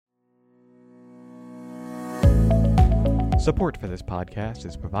Support for this podcast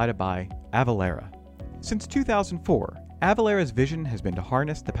is provided by Avalara. Since 2004, Avalara's vision has been to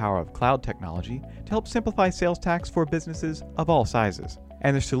harness the power of cloud technology to help simplify sales tax for businesses of all sizes,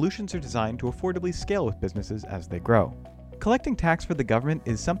 and their solutions are designed to affordably scale with businesses as they grow. Collecting tax for the government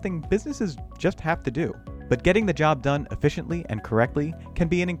is something businesses just have to do, but getting the job done efficiently and correctly can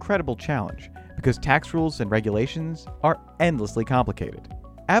be an incredible challenge because tax rules and regulations are endlessly complicated.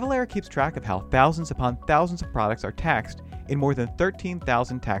 Avalara keeps track of how thousands upon thousands of products are taxed in more than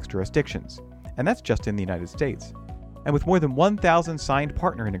 13,000 tax jurisdictions, and that's just in the United States. And with more than 1,000 signed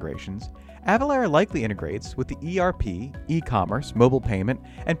partner integrations, Avalara likely integrates with the ERP, e-commerce, mobile payment,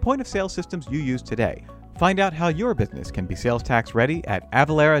 and point-of-sale systems you use today. Find out how your business can be sales tax ready at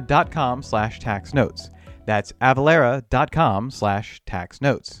avalara.com/taxnotes. That's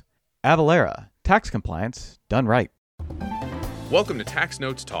avalara.com/taxnotes. Avalara, tax compliance done right. Welcome to Tax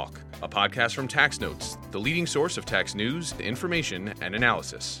Notes Talk, a podcast from Tax Notes, the leading source of tax news, information, and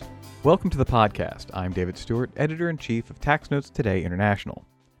analysis. Welcome to the podcast. I'm David Stewart, Editor-in-Chief of Tax Notes Today International.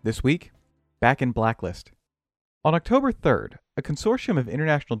 This week, back in Blacklist. On October 3rd, a consortium of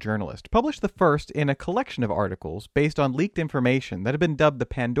international journalists published the first in a collection of articles based on leaked information that have been dubbed the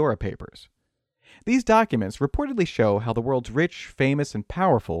Pandora Papers. These documents reportedly show how the world's rich, famous, and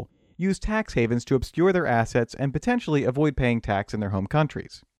powerful use tax havens to obscure their assets and potentially avoid paying tax in their home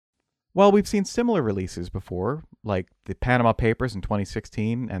countries. While we've seen similar releases before, like the Panama Papers in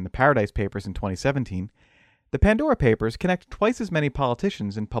 2016 and the Paradise Papers in 2017, the Pandora Papers connect twice as many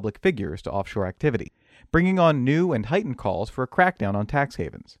politicians and public figures to offshore activity, bringing on new and heightened calls for a crackdown on tax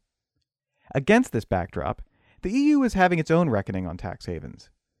havens. Against this backdrop, the EU is having its own reckoning on tax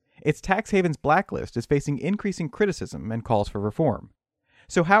havens. Its tax havens blacklist is facing increasing criticism and calls for reform.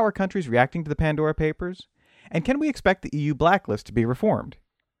 So how are countries reacting to the Pandora Papers? And can we expect the EU blacklist to be reformed?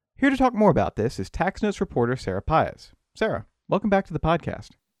 Here to talk more about this is Tax Notes reporter Sarah Paez. Sarah, welcome back to the podcast.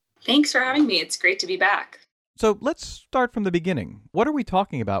 Thanks for having me. It's great to be back. So let's start from the beginning. What are we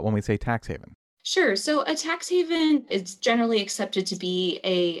talking about when we say tax haven? Sure. So a tax haven is generally accepted to be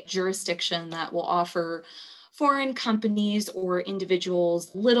a jurisdiction that will offer foreign companies or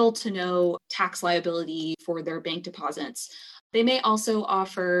individuals little to no tax liability for their bank deposits. They may also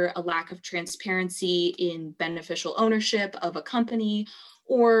offer a lack of transparency in beneficial ownership of a company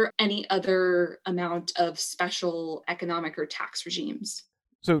or any other amount of special economic or tax regimes.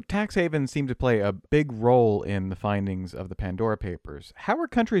 So tax havens seem to play a big role in the findings of the Pandora Papers. How are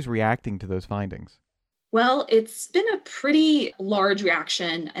countries reacting to those findings? Well, it's been a pretty large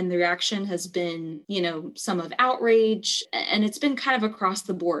reaction, and the reaction has been, some of outrage, and it's been kind of across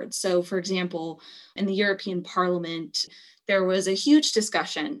the board. So, for example, in the European Parliament, there was a huge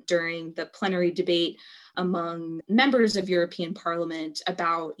discussion during the plenary debate among members of European Parliament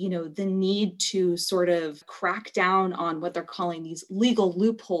about, the need to sort of crack down on what they're calling these legal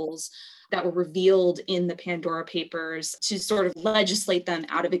loopholes that were revealed in the Pandora Papers to sort of legislate them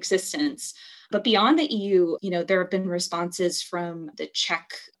out of existence. But beyond the EU, there have been responses from the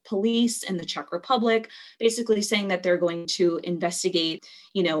Czech police and the Czech Republic, basically saying that they're going to investigate,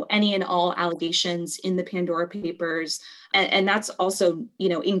 any and all allegations in the Pandora Papers. And that's also,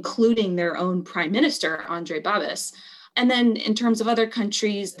 including their own prime minister, Andrej Babis. And then in terms of other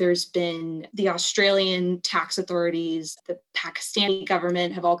countries, there's been the Australian tax authorities, the Pakistani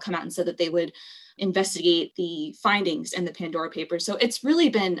government have all come out and said that they would investigate the findings in the Pandora Papers. So it's really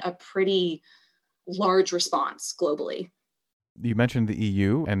been a pretty large response globally. You mentioned the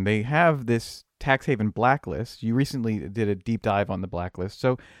EU, and they have this tax haven blacklist. You recently did a deep dive on the blacklist.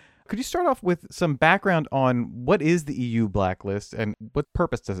 So could you start off with some background on what is the EU blacklist and what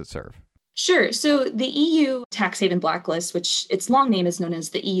purpose does it serve? Sure. So the EU tax haven blacklist, which its long name is known as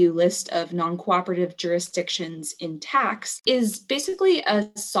the EU list of non-cooperative jurisdictions in tax, is basically a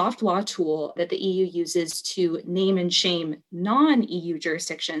soft law tool that the EU uses to name and shame non-EU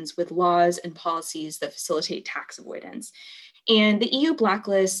jurisdictions with laws and policies that facilitate tax avoidance. And the EU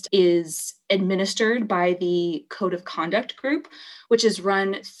blacklist is administered by the Code of Conduct Group, which is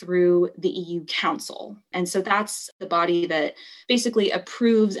run through the EU Council. And so that's the body that basically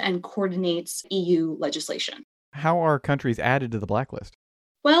approves and coordinates EU legislation. How are countries added to the blacklist?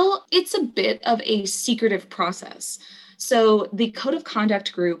 Well, it's a bit of a secretive process. So the Code of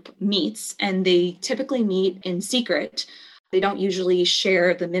Conduct Group meets, and they typically meet in secret. They don't usually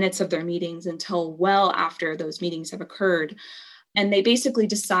share the minutes of their meetings until well after those meetings have occurred. And they basically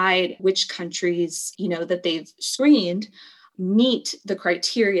decide which countries, that they've screened meet the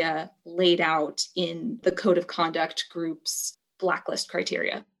criteria laid out in the Code of Conduct Group's blacklist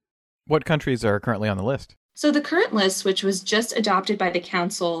criteria. What countries are currently on the list? So the current list, which was just adopted by the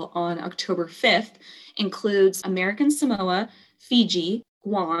Council on October 5th, includes American Samoa, Fiji,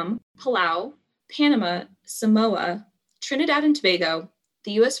 Guam, Palau, Panama, Samoa, Trinidad and Tobago,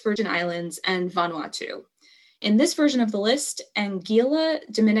 the U.S. Virgin Islands, and Vanuatu. In this version of the list, Anguilla,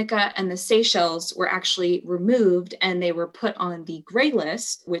 Dominica, and the Seychelles were actually removed, and they were put on the gray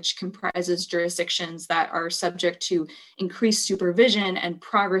list, which comprises jurisdictions that are subject to increased supervision and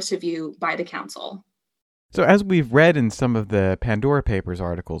progress review by the Council. So as we've read in some of the Pandora Papers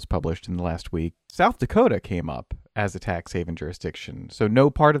articles published in the last week, South Dakota came up as a tax haven jurisdiction. So no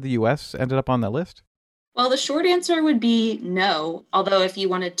part of the U.S. ended up on that list? Well, the short answer would be no. Although if you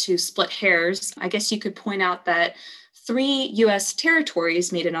wanted to split hairs, I guess you could point out that 3 U.S.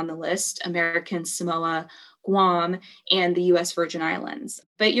 territories made it on the list: American Samoa, Guam, and the U.S. Virgin Islands.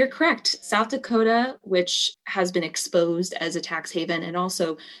 But you're correct. South Dakota, which has been exposed as a tax haven, and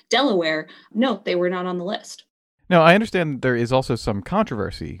also Delaware, no, they were not on the list. Now, I understand there is also some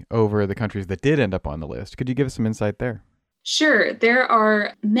controversy over the countries that did end up on the list. Could you give us some insight there? Sure. There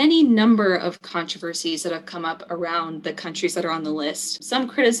are many number of controversies that have come up around the countries that are on the list. Some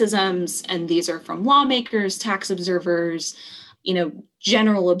criticisms, and these are from lawmakers, tax observers,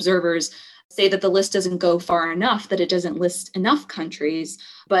 general observers, say that the list doesn't go far enough, that it doesn't list enough countries.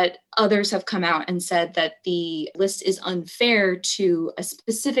 But others have come out and said that the list is unfair to a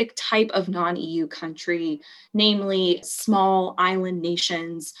specific type of non-EU country, namely small island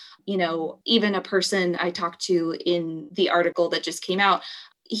nations. Even a person I talked to in the article that just came out,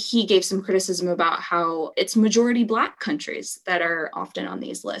 he gave some criticism about how it's majority Black countries that are often on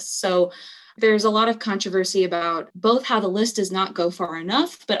these lists. So there's a lot of controversy about both how the list does not go far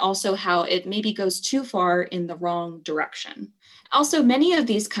enough, but also how it maybe goes too far in the wrong direction. Also, many of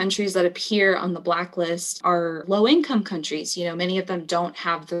these countries that appear on the blacklist are low-income countries. Many of them don't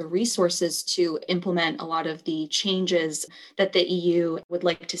have the resources to implement a lot of the changes that the EU would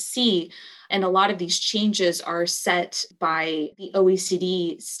like to see. And a lot of these changes are set by the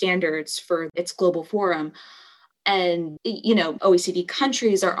OECD standards for its global forum. And, OECD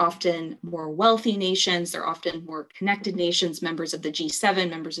countries are often more wealthy nations. They're often more connected nations, members of the G7,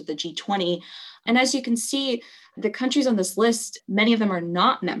 members of the G20. And as you can see, the countries on this list, many of them are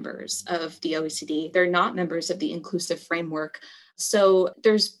not members of the OECD. They're not members of the inclusive framework. So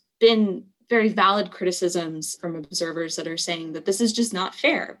there's been very valid criticisms from observers that are saying that this is just not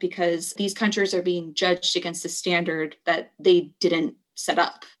fair because these countries are being judged against a standard that they didn't set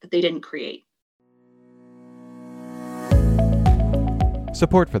up, that they didn't create.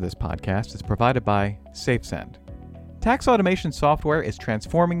 Support for this podcast is provided by SafeSend. Tax automation software is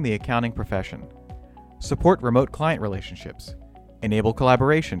transforming the accounting profession. Support remote client relationships, enable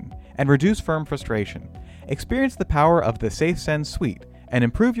collaboration, and reduce firm frustration. Experience the power of the SafeSend suite and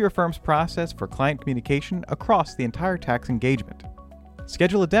improve your firm's process for client communication across the entire tax engagement.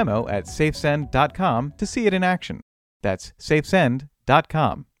 Schedule a demo at safesend.com to see it in action. That's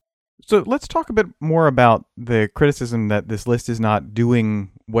safesend.com. So let's talk a bit more about the criticism that this list is not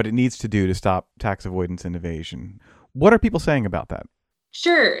doing what it needs to do to stop tax avoidance and evasion. What are people saying about that?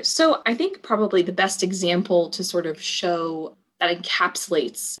 Sure. So I think probably the best example to sort of show that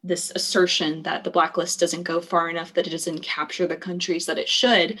encapsulates this assertion that the blacklist doesn't go far enough, that it doesn't capture the countries that it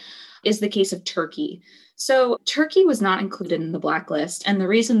should, is the case of Turkey. So Turkey was not included in the blacklist. And the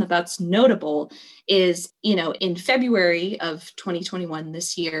reason that that's notable is, in February of 2021,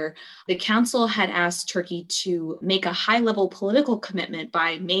 this year, the council had asked Turkey to make a high-level political commitment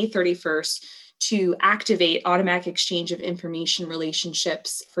by May 31st to activate automatic exchange of information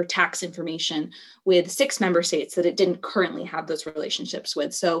relationships for tax information with 6 member states that it didn't currently have those relationships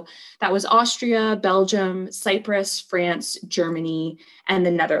with. So that was Austria, Belgium, Cyprus, France, Germany, and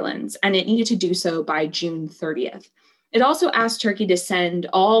the Netherlands. And it needed to do so by June 30th. It also asked Turkey to send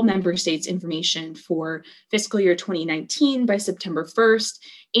all member states information for fiscal year 2019 by September 1st,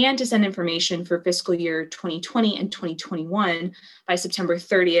 and to send information for fiscal year 2020 and 2021 by September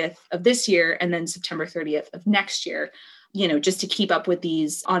 30th of this year, and then September 30th of next year, just to keep up with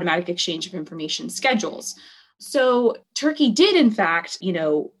these automatic exchange of information schedules. So Turkey did, in fact,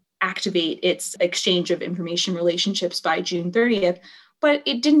 activate its exchange of information relationships by June 30th, but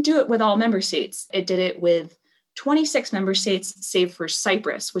it didn't do it with all member states. It did it with 26 member states, save for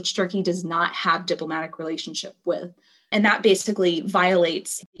Cyprus, which Turkey does not have diplomatic relationship with. And that basically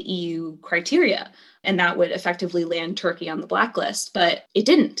violates the EU criteria, and that would effectively land Turkey on the blacklist, but it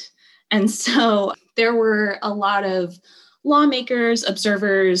didn't. And so there were a lot of lawmakers,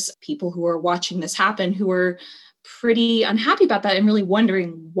 observers, people who are watching this happen who were pretty unhappy about that and really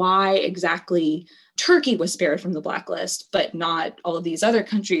wondering why exactly Turkey was spared from the blacklist, but not all of these other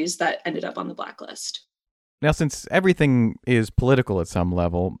countries that ended up on the blacklist. Now, since everything is political at some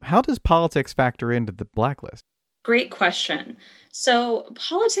level, how does politics factor into the blacklist? Great question. So,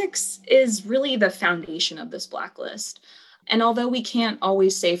 politics is really the foundation of this blacklist. And although we can't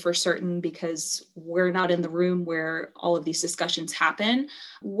always say for certain because we're not in the room where all of these discussions happen,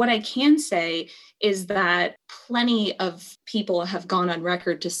 what I can say is that plenty of people have gone on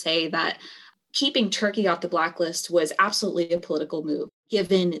record to say that keeping Turkey off the blacklist was absolutely a political move,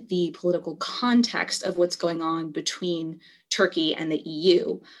 given the political context of what's going on between Turkey and the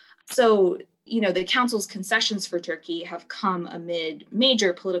EU. So, the Council's concessions for Turkey have come amid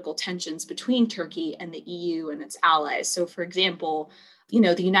major political tensions between Turkey and the EU and its allies. So, for example,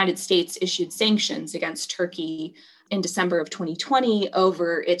 the United States issued sanctions against Turkey in December of 2020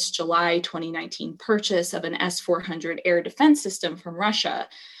 over its July 2019 purchase of an S-400 air defense system from Russia.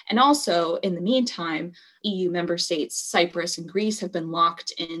 And also, in the meantime, EU member states Cyprus and Greece have been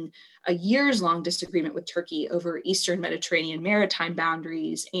locked in a years-long disagreement with Turkey over Eastern Mediterranean maritime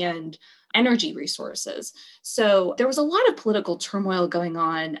boundaries and energy resources. So there was a lot of political turmoil going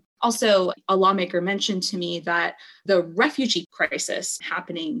on. Also, a lawmaker mentioned to me that the refugee crisis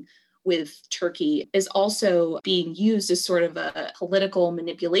happening with Turkey is also being used as sort of a political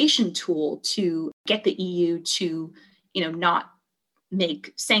manipulation tool to get the EU to, not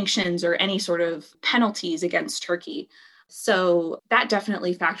make sanctions or any sort of penalties against Turkey. So that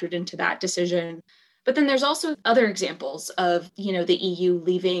definitely factored into that decision. But then there's also other examples of, the EU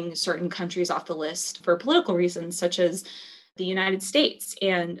leaving certain countries off the list for political reasons, such as the United States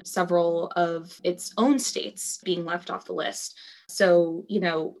and several of its own states being left off the list. So,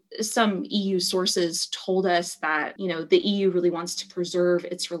 some EU sources told us that, the EU really wants to preserve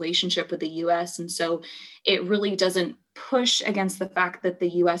its relationship with the US. And so it really doesn't push against the fact that the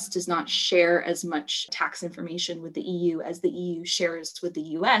US does not share as much tax information with the EU as the EU shares with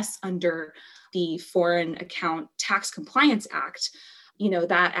the US under the Foreign Account Tax Compliance Act.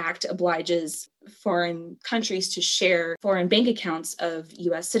 That act obliges foreign countries to share foreign bank accounts of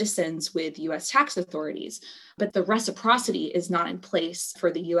US citizens with US tax authorities. But the reciprocity is not in place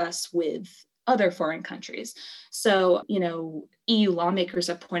for the US with other foreign countries. So, EU lawmakers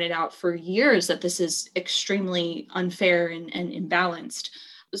have pointed out for years that this is extremely unfair and imbalanced.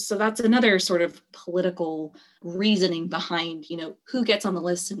 So that's another sort of political reasoning behind, who gets on the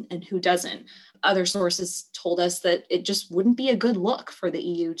list and who doesn't. Other sources told us that it just wouldn't be a good look for the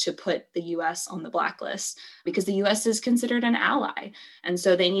EU to put the US on the blacklist because the US is considered an ally. And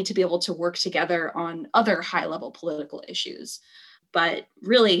so they need to be able to work together on other high-level political issues. But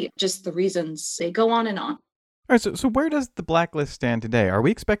really, just the reasons, they go on and on. All right, so where does the blacklist stand today? Are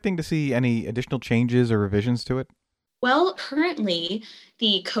we expecting to see any additional changes or revisions to it? Well, currently,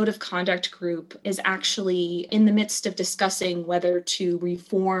 the Code of Conduct Group is actually in the midst of discussing whether to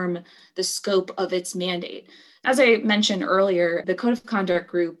reform the scope of its mandate. As I mentioned earlier, the Code of Conduct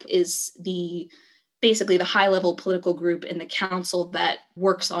Group is basically the high-level political group in the council that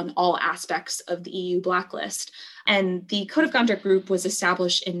works on all aspects of the EU blacklist. And the Code of Conduct Group was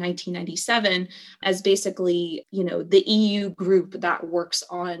established in 1997 as basically, the EU group that works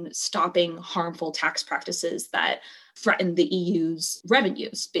on stopping harmful tax practices that threaten the EU's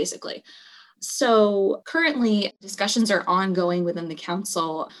revenues, basically. So currently, discussions are ongoing within the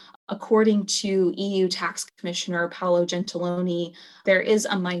council. According to EU Tax Commissioner Paolo Gentiloni, there is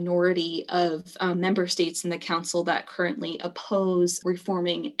a minority of member states in the council that currently oppose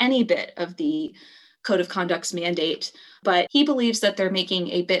reforming any bit of the Code of Conduct's mandate, but he believes that they're making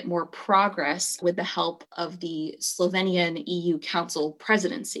a bit more progress with the help of the Slovenian EU Council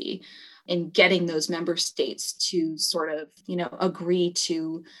presidency in getting those member states to sort of, agree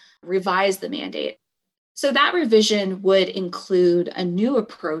to revise the mandate. So that revision would include a new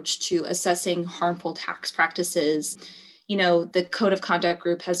approach to assessing harmful tax practices. The Code of Conduct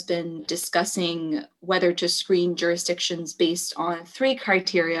Group has been discussing whether to screen jurisdictions based on 3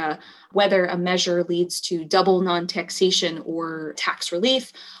 criteria: whether a measure leads to double non-taxation or tax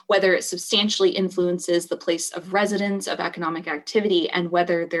relief, whether it substantially influences the place of residence of economic activity, and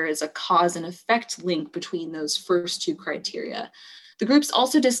whether there is a cause and effect link between those first 2 criteria. The group's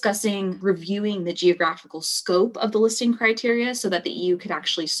also discussing reviewing the geographical scope of the listing criteria so that the EU could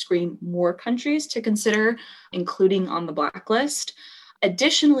actually screen more countries to consider including on the blacklist.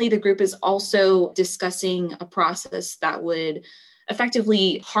 Additionally, the group is also discussing a process that would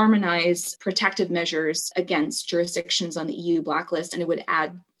effectively harmonize protective measures against jurisdictions on the EU blacklist, and it would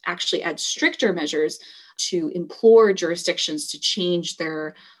actually add stricter measures to implore jurisdictions to change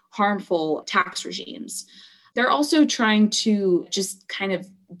their harmful tax regimes. They're also trying to just kind of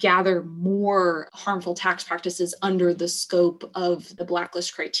gather more harmful tax practices under the scope of the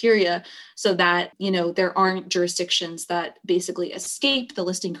blacklist criteria so that, there aren't jurisdictions that basically escape the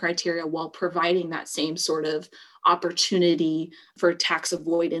listing criteria while providing that same sort of opportunity for tax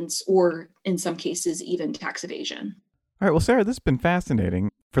avoidance or, in some cases, even tax evasion. All right. Well, Sarah, this has been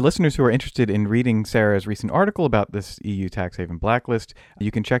fascinating. For listeners who are interested in reading Sarah's recent article about this EU tax haven blacklist, you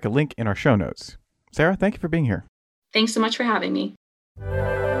can check a link in our show notes. Sarah, thank you for being here. Thanks so much for having me.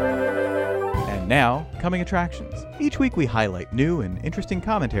 And now, coming attractions. Each week we highlight new and interesting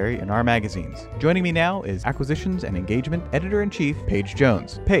commentary in our magazines. Joining me now is Acquisitions and Engagement Editor-in-Chief, Paige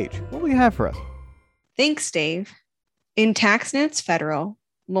Jones. Paige, what will you have for us? Thanks, Dave. In Tax Notes Federal,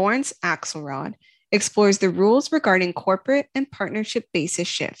 Lawrence Axelrod explores the rules regarding corporate and partnership basis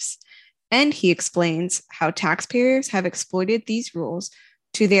shifts, and he explains how taxpayers have exploited these rules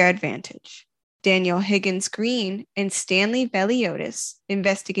to their advantage. Daniel Higgins Green and Stanley Veliotis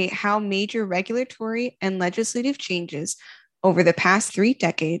investigate how major regulatory and legislative changes over the past 3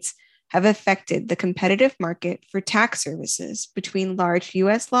 decades have affected the competitive market for tax services between large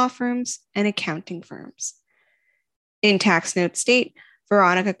U.S. law firms and accounting firms. In Tax Note State,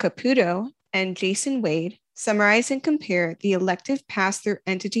 Veronica Caputo and Jason Wade summarize and compare the elective pass-through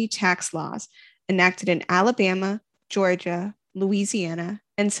entity tax laws enacted in Alabama, Georgia, Louisiana,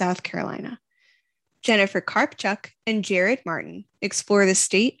 and South Carolina. Jennifer Karpchuk and Jared Martin explore the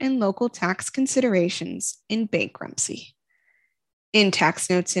state and local tax considerations in bankruptcy. In Tax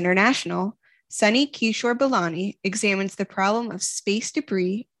Notes International, Sunny Kishore Balani examines the problem of space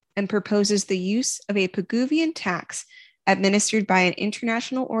debris and proposes the use of a Pigouvian tax administered by an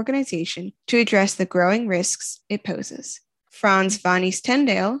international organization to address the growing risks it poses. Frans van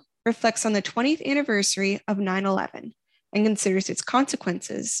Eestendale reflects on the 20th anniversary of 9/11 and considers its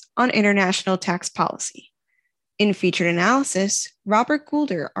consequences on international tax policy. In Featured Analysis, Robert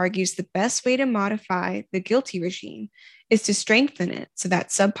Goulder argues the best way to modify the GILTI regime is to strengthen it so that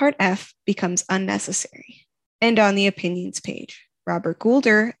Subpart F becomes unnecessary. And on the Opinions page, Robert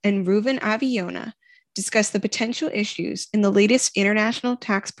Goulder and Reuven Aviona discuss the potential issues in the latest international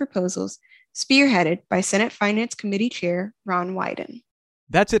tax proposals spearheaded by Senate Finance Committee Chair Ron Wyden.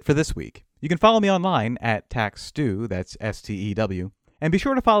 That's it for this week. You can follow me online at TaxStew, that's STEW, and be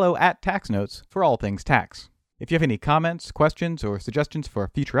sure to follow at Tax Notes for all things tax. If you have any comments, questions, or suggestions for a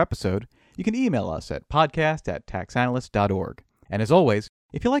future episode, you can email us at podcast@taxanalyst.org. And as always,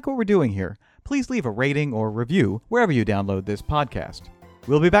 if you like what we're doing here, please leave a rating or review wherever you download this podcast.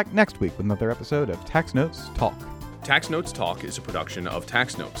 We'll be back next week with another episode of Tax Notes Talk. Tax Notes Talk is a production of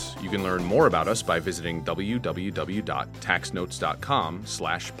Tax Notes. You can learn more about us by visiting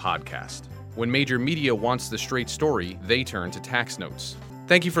www.taxnotes.com/podcast. When major media wants the straight story, they turn to Tax Notes.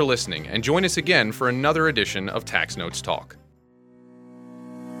 Thank you for listening, and join us again for another edition of Tax Notes Talk.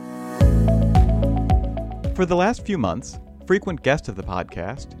 For the last few months, frequent guest of the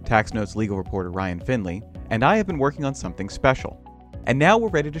podcast, Tax Notes legal reporter Ryan Finley, and I have been working on something special. And now we're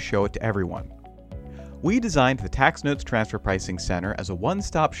ready to show it to everyone. We designed the Tax Notes Transfer Pricing Center as a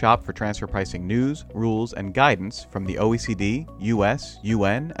one-stop shop for transfer pricing news, rules, and guidance from the OECD, US,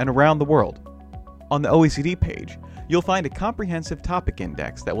 UN, and around the world. On the OECD page, you'll find a comprehensive topic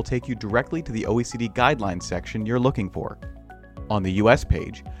index that will take you directly to the OECD guidelines section you're looking for. On the US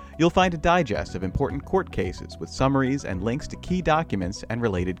page, you'll find a digest of important court cases with summaries and links to key documents and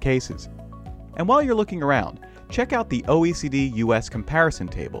related cases. And while you're looking around, check out the OECD US comparison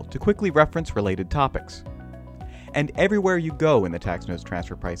table to quickly reference related topics. And everywhere you go in the Tax Notes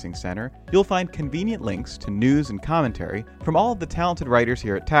Transfer Pricing Center, you'll find convenient links to news and commentary from all of the talented writers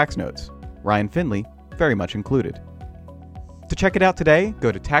here at Tax Notes, Ryan Finley very much included. To check it out today,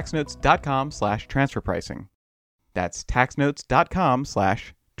 go to taxnotes.com/transferpricing. That's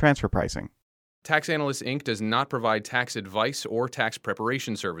taxnotes.com/transferpricing. Tax Analysts Inc. does not provide tax advice or tax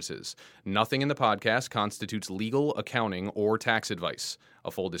preparation services. Nothing in the podcast constitutes legal, accounting, or tax advice. A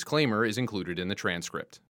full disclaimer is included in the transcript.